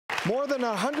More than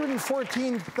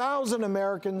 114,000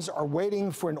 Americans are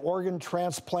waiting for an organ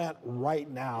transplant right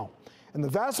now. And the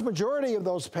vast majority of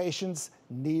those patients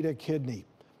need a kidney.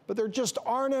 But there just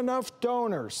aren't enough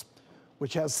donors,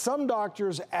 which has some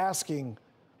doctors asking,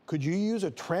 could you use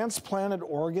a transplanted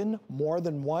organ more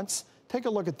than once? Take a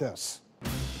look at this.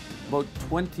 About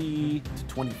 20 to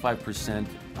 25%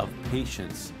 of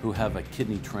patients who have a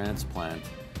kidney transplant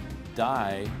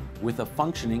die with a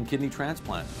functioning kidney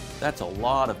transplant. That's a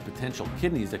lot of potential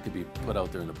kidneys that could be put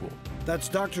out there in the pool. That's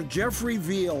Dr. Jeffrey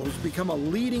Veale, who's become a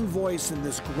leading voice in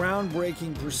this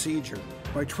groundbreaking procedure.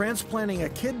 By transplanting a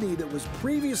kidney that was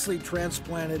previously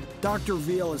transplanted, Dr.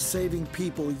 Veale is saving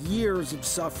people years of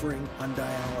suffering on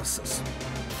dialysis.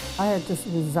 I had just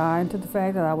resigned to the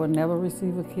fact that I would never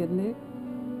receive a kidney,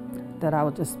 that I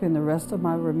would just spend the rest of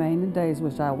my remaining days,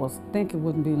 which I was thinking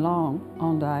wouldn't be long,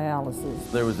 on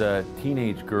dialysis. There was a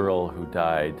teenage girl who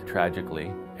died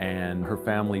tragically, and her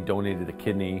family donated a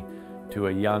kidney to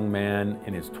a young man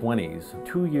in his 20s.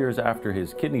 2 years after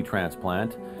his kidney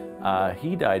transplant,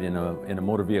 he died in a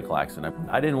motor vehicle accident.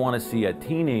 I didn't want to see a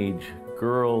teenage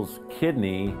girl's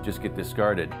kidney just get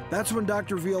discarded. That's when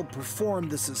Dr. Veale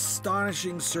performed this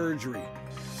astonishing surgery.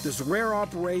 This rare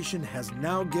operation has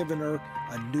now given her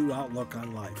a new outlook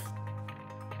on life.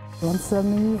 I'm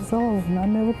 70 years old, and I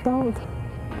never thought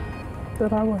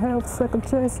that I would have a second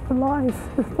chance in life,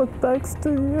 but thanks to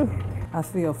you. I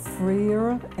feel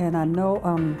freer, and I know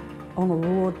I'm on the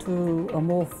road to a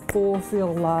more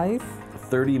fulfilled life.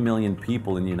 30 million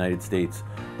people in the United States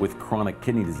with chronic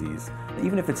kidney disease.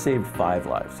 Even if it saved 5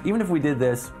 lives, even if we did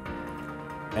this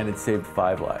and it saved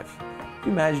 5 lives, can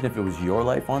you imagine if it was your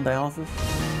life on dialysis?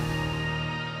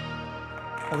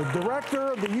 The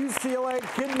director of the UCLA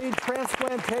Kidney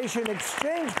Transplantation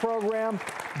Exchange Program,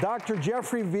 Dr.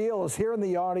 Jeffrey Veale, is here in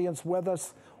the audience with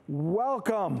us.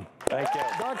 Welcome. Thank you.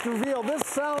 Dr. Veale, this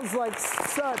sounds like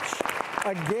such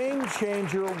a game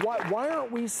changer. Why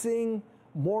aren't we seeing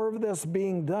more of this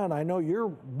being done? I know you're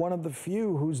one of the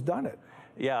few who's done it.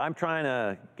 Yeah, I'm trying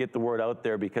to get the word out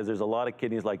there because there's a lot of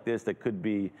kidneys like this that could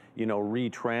be,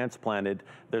 retransplanted.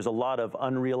 There's a lot of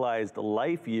unrealized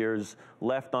life years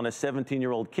left on a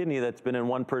 17-year-old kidney that's been in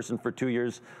one person for 2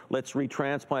 years. Let's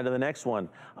retransplant to the next one.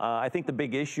 I think the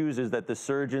big issues is that the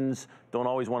surgeons don't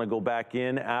always want to go back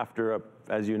in after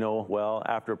as you know,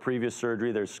 after a previous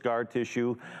surgery, there's scar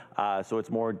tissue, so it's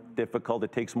more difficult,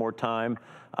 it takes more time.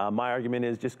 My argument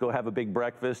is just go have a big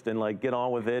breakfast and get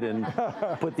on with it and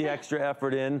put the extra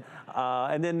effort in.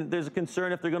 And then there's a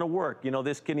concern if they're gonna work.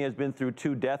 This kidney has been through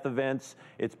 2 death events,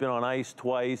 it's been on ice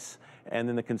twice, and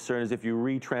then the concern is if you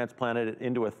retransplanted it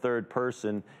into a 3rd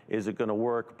person, is it gonna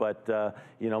work? But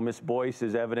Ms.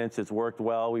 Boyce's evidence, it's worked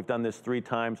well. We've done this 3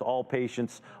 times. All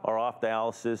patients are off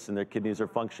dialysis and their kidneys are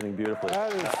functioning beautifully.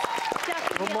 That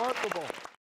is remarkable.